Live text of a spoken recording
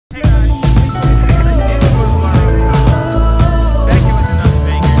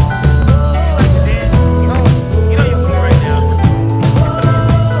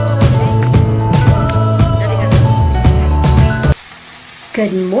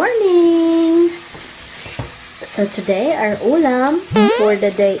Good morning! So today, our ulam for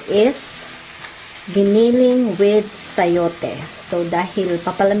the day is giniling with sayote. So dahil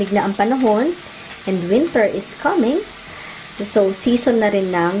papalamig na ang panahon and winter is coming, so season na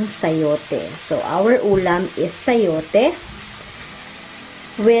rin ng sayote. So our ulam is sayote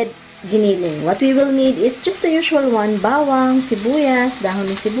with giniling. What we will need is just the usual one, bawang, sibuyas,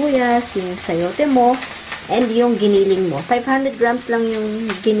 dahon ng sibuyas, yung sayote mo, and yung giniling mo. 500 grams lang yung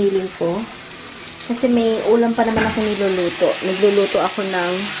giniling ko. Kasi may ulam pa naman ako niluluto. Nagluluto ako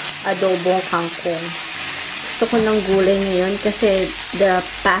ng adobong kangkong. Gusto ko ng gulay ngayon kasi the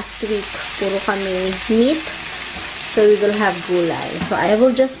past week, puro kami meat. So, we will have gulay. So, I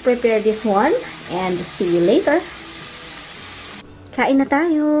will just prepare this one and see you later. Kain na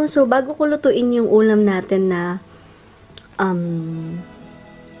tayo. So, bago ko lutuin yung ulam natin na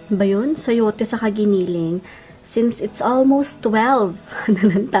ba yun? Sayote sa kaginiling. Since it's almost 12 na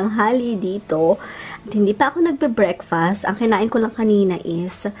ng tanghali dito, at hindi pa ako nagbe-breakfast, ang kinain ko lang kanina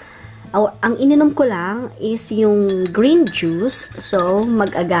is, ang ininom ko lang is yung green juice. So,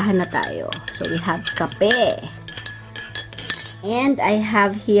 mag-agahan na tayo. So, we have kape. And I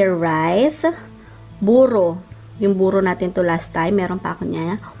have here rice. Buro. Yung buro natin to last time. Meron pa ako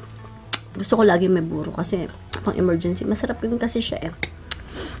niya. Gusto ko lagi may buro kasi pang emergency. Masarap yun kasi siya eh.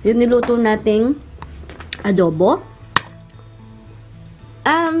 Yung niluto nating adobo.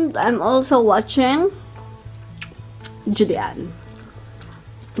 And I'm also watching Julian.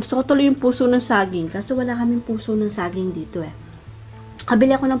 Gusto ko tuloy yung puso ng saging. Kasi wala kaming puso ng saging dito eh.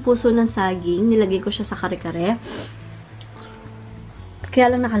 Kabili ako ng puso ng saging. Nilagay ko siya sa kare-kare. Kaya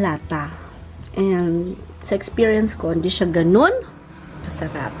lang nakalata. And sa experience ko, hindi siya ganun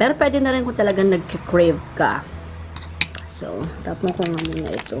kasarap. Pero pwede na rin kung talagang nagka-crave ka. So, tapos ko nga muna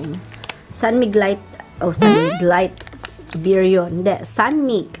itong Sunmig Light. Oh, Sunmig Light beer yun. Hindi,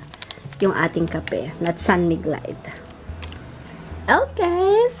 Sunmig yung ating kape. Not Sunmig Light. Okay,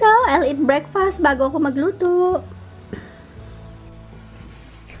 so I'll eat breakfast bago ako magluto.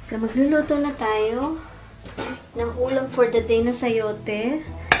 So, magluluto na tayo ng ulam for the day na sayote.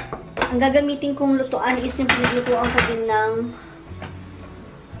 Ang gagamitin kong lutuan is yung pinaglutuan ko din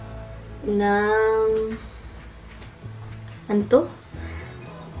ano to?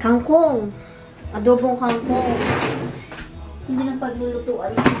 Kangkong. Adobong kangkong. Hindi lang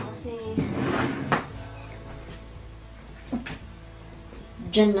paglulutuan ko kasi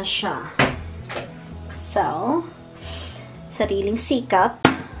dyan na siya. So, sariling sikap.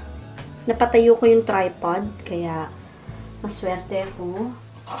 Napatayo ko yung tripod, kaya maswerte ako.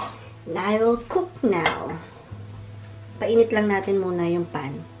 And I will cook now. Painit lang natin muna yung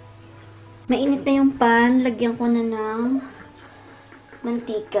pan. Mainit na yung pan, lagyan ko na ng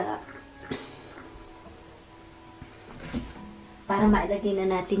mantika. Para mailagay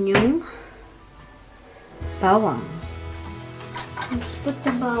na natin yung bawang. Let's put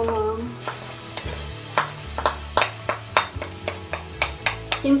the bawang.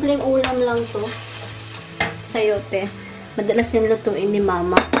 Simpleng ulam lang to. Sayote. Madalas yung lutuin ni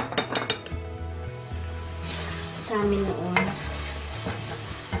mama. Sa amin noon.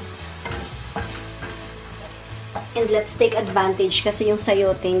 And let's take advantage kasi yung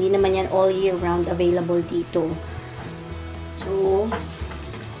sayote, hindi naman yan all year round available dito. So,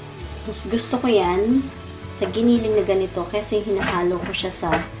 mas gusto ko yan sa giniling na ganito kasi hinahalo ko siya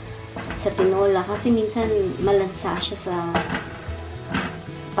sa tinola. Kasi minsan malansa siya sa,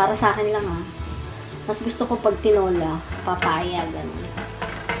 para sa akin lang mas gusto ko pag tinola, papaya, ganun.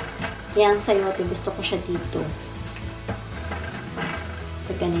 Yang sayote, gusto ko siya dito.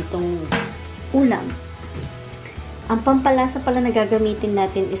 So, ganitong ulam. Ang pampalasa pala na gagamitin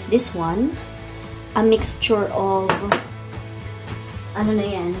natin is this one. A mixture of, ano na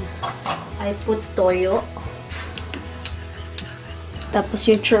yan? I put toyo. Tapos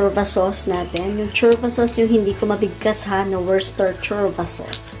yung churva sauce natin. Yung churva sauce yung hindi ko mabigkas na Worcester churva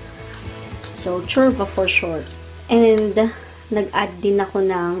sauce. So, churva for short. And, nag-add din ako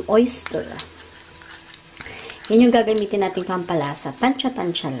ng oyster. Yan yung gagamitin natin pampalasa.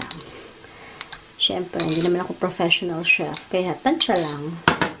 Tansya-tansya lang. Siyempre, hindi naman ako professional chef. Kaya, tansya lang.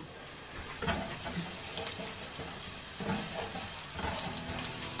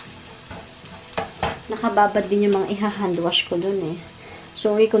 Nakababad din yung mga iha-handwash ko dun eh.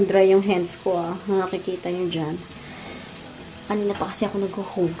 Sorry kung dry yung hands ko nakikita nyo dyan. Kanina pa kasi ako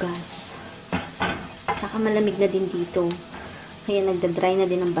naghuhugas. Saka malamig na din dito. Kaya nagda-dry na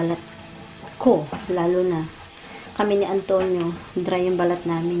din ang balat ko. Lalo na. Kami ni Antonio, dry yung balat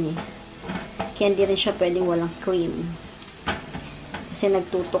namin eh. Kaya hindi rin siya pwedeng walang cream. Kasi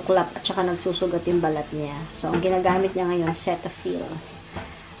nagtutuklap at saka nagsusugat yung balat niya. So, ang ginagamit niya ngayon, Cetaphil.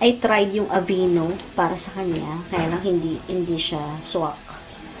 I tried yung Aveeno para sa kanya. Kaya lang hindi siya swak.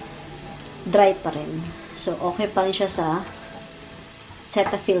 Dry pa rin. So, okay pa rin siya sa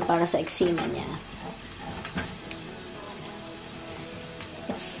Cetaphil para sa eczema niya.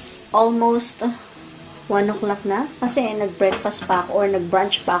 It's almost 1 o'clock na. Kasi nag-breakfast pa ako or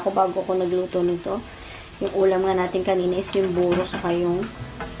nag-brunch pa ako bago ako nagluto nito. Yung ulam nga natin kanina is yung buro saka yung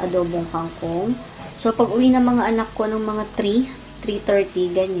adobong kangkong. So, pag uwi ng mga anak ko ng mga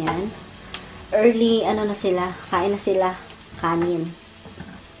 3:30, ganyan. Early, na sila, kain na sila, kanin.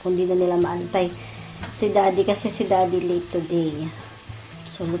 Kung di na nila maantay. Si daddy late today.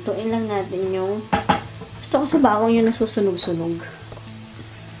 So, lutuin lang natin yung, gusto ko sa bawang yung nasusunog-sunog.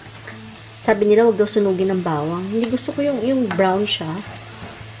 Sabi nila, wag daw sunugin ng bawang. Hindi gusto ko yung brown siya.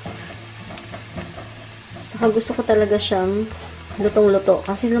 Saka gusto ko talaga siyang lutong-luto.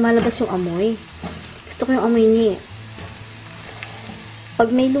 Kasi lumalabas yung amoy. Gusto ko yung amoy niya.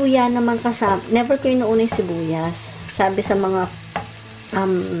 Pag may luya naman kasama, never ko inuuna yung sibuyas. Sabi sa mga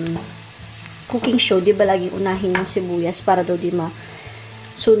cooking show, di ba laging unahin yung sibuyas para daw di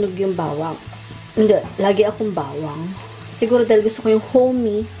masunog yung bawang. Hindi, lagi akong bawang. Siguro dahil gusto ko yung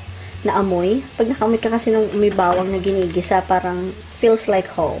homey na amoy. Pag nakamoy ka kasi ng may bawang na ginigisa, parang feels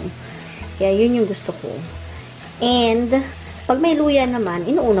like home. Kaya yun yung gusto ko. And, pag may luya naman,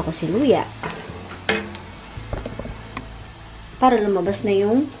 inuuna ko si luya. Para lumabas na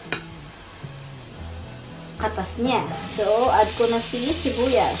yung katas niya. So, add ko na si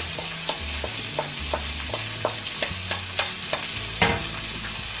sibuyas.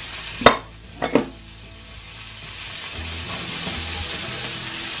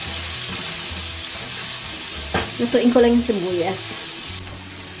 Lutuin ko lang yung sibuyas.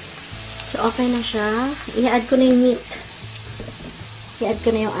 So, okay na siya. I-add ko na yung meat. I-add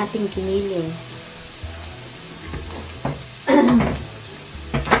ko na yung ating kiniling.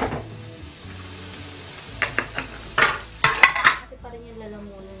 Ito pa rin yung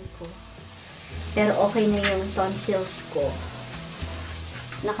lalamunan ko. Pero okay na yung tonsils ko.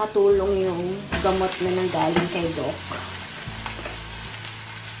 Nakatulong yung gamot na nanggaling kay Doc.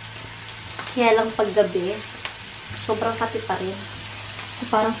 Kaya lang paggabi, sobrang kati pa rin. So,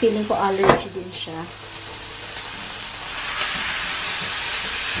 parang feeling ko allergy din siya.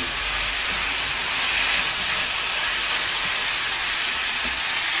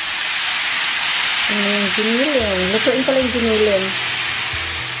 Yung giniling. Lutuin ko lang yung giniling.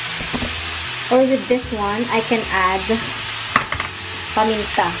 Or with this one, I can add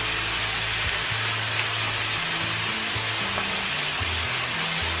paminta.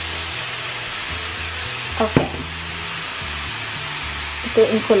 Okay.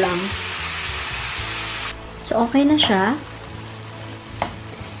 Lutuin ko lang. So, okay na siya.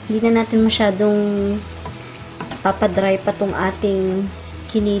 Hindi na natin masyadong papadry pa tong ating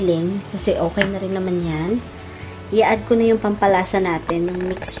kiniling. Kasi okay na rin naman yan. I-add ko na yung pampalasa natin.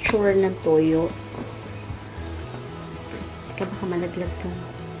 Yung mixture ng toyo. Teka, baka malaglag to.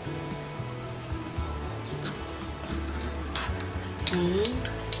 Okay.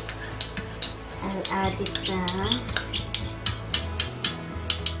 I'll add it na.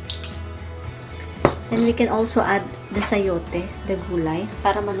 And we can also add the sayote, the gulay,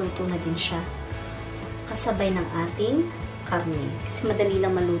 para maluto na din siya. Kasabay ng ating karne. Kasi madali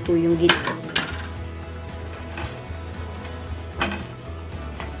lang maluto yung giniling.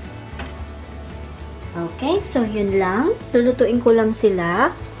 Okay, so yun lang. Lulutuin ko lang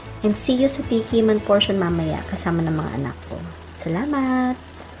sila. And see you sa tikiman portion mamaya kasama ng mga anak ko. Salamat!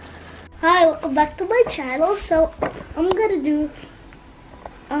 Hi, welcome back to my channel. So, I'm gonna do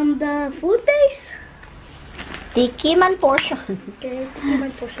the food base. Tikiman portion. Okay,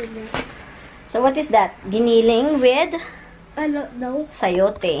 tikiman portion now. So, what is that? Giniling with I don't know.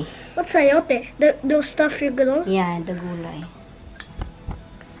 sayote. What's sayote? The stuff you're gonna... Yeah, the gulay.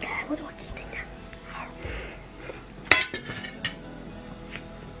 What do I want to stick that?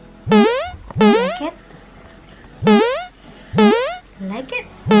 Like it? Like it?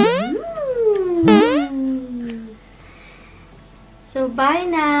 So, bye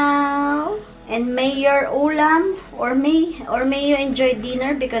now. And may your ulam or may you enjoy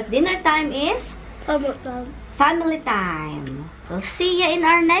dinner because dinner time is family time. We'll see you in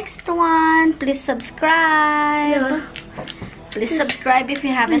our next one. Please subscribe. Yeah. Please subscribe if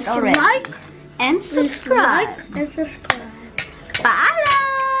you haven't already. Like and subscribe. and subscribe. Bye.